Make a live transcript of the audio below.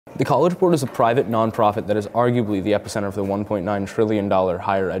The College Board is a private nonprofit that is arguably the epicenter of the $1.9 trillion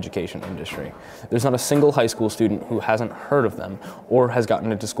higher education industry. There's not a single high school student who hasn't heard of them or has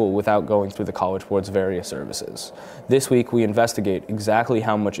gotten into school without going through the College Board's various services. This week, we investigate exactly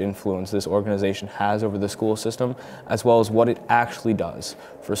how much influence this organization has over the school system, as well as what it actually does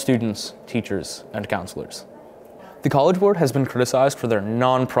for students, teachers, and counselors. The College Board has been criticized for their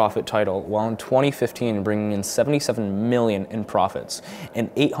nonprofit title, while in 2015 bringing in $77 million in profits and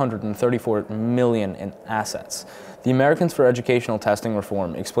 $834 million in assets. The Americans for Educational Testing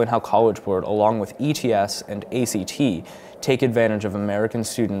Reform explain how College Board, along with ETS and ACT, take advantage of American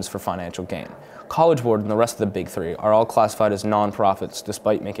students for financial gain. College Board and the rest of the big three are all classified as nonprofits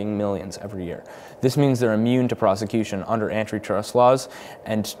despite making millions every year. This means they're immune to prosecution under antitrust laws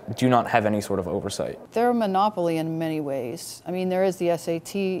and do not have any sort of oversight. They're a monopoly in many ways. I mean, there is the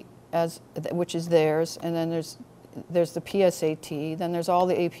SAT, which is theirs, and then there's the PSAT, then there's all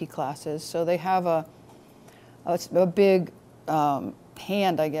the AP classes. So they have a big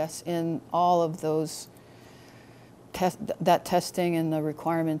hand, I guess, in all of those that testing and the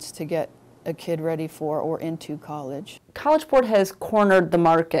requirements to get a kid ready for or into college. College Board has cornered the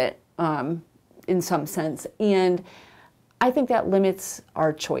market in some sense, and I think that limits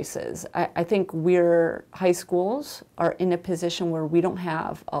our choices. I think high schools are in a position where we don't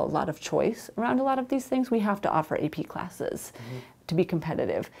have a lot of choice around a lot of these things. We have to offer AP classes to be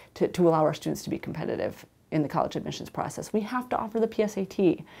competitive, to allow our students to be competitive in the college admissions process. We have to offer the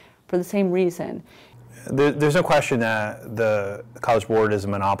PSAT for the same reason. There's no question that the College Board is a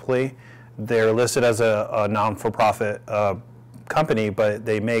monopoly. They're listed as a non-for-profit company, but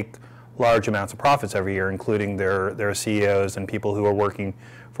they make large amounts of profits every year, including their CEOs and people who are working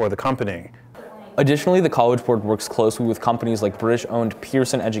for the company. Additionally, the College Board works closely with companies like British-owned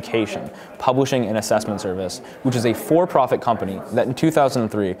Pearson Education, Publishing and Assessment Service, which is a for-profit company that in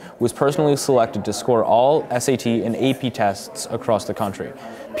 2003 was personally selected to score all SAT and AP tests across the country.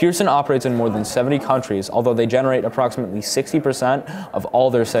 Pearson operates in more than 70 countries, although they generate approximately 60% of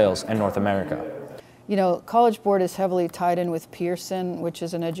all their sales in North America. You know, College Board is heavily tied in with Pearson, which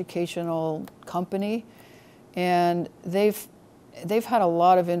is an educational company, and they've had a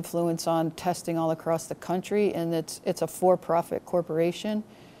lot of influence on testing all across the country, and it's a for-profit corporation,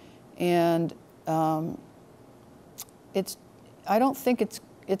 and I don't think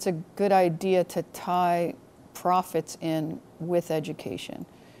it's a good idea to tie profits in with education,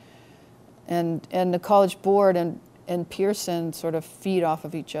 and the College Board and Pearson sort of feed off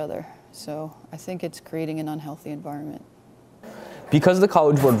of each other. So I think it's creating an unhealthy environment. Because the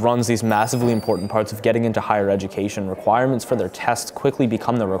College Board runs these massively important parts of getting into higher education, requirements for their tests quickly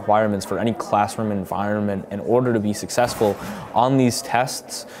become the requirements for any classroom environment in order to be successful on these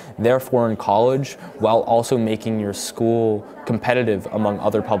tests, therefore in college, while also making your school competitive among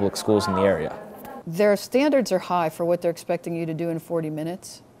other public schools in the area. Their standards are high for what they're expecting you to do in 40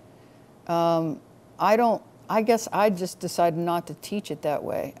 minutes. I guess I just decided not to teach it that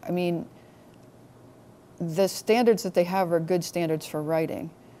way. I mean, the standards that they have are good standards for writing.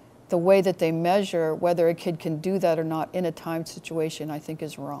 The way that they measure whether a kid can do that or not in a timed situation, I think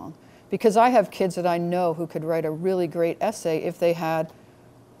is wrong. Because I have kids that I know who could write a really great essay if they had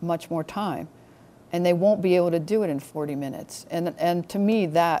much more time. And they won't be able to do it in 40 minutes. And to me,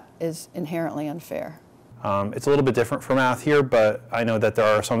 that is inherently unfair. It's a little bit different for math here, but I know that there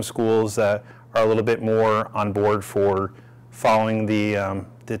are some schools that are a little bit more on board for following the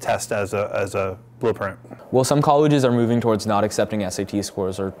test as a blueprint. While some colleges are moving towards not accepting SAT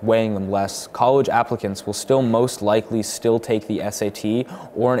scores or weighing them less, college applicants will still most likely take the SAT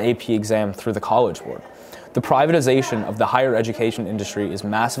or an AP exam through the College Board. The privatization of the higher education industry is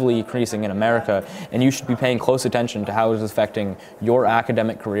massively increasing in America, and you should be paying close attention to how it is affecting your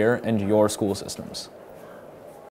academic career and your school systems.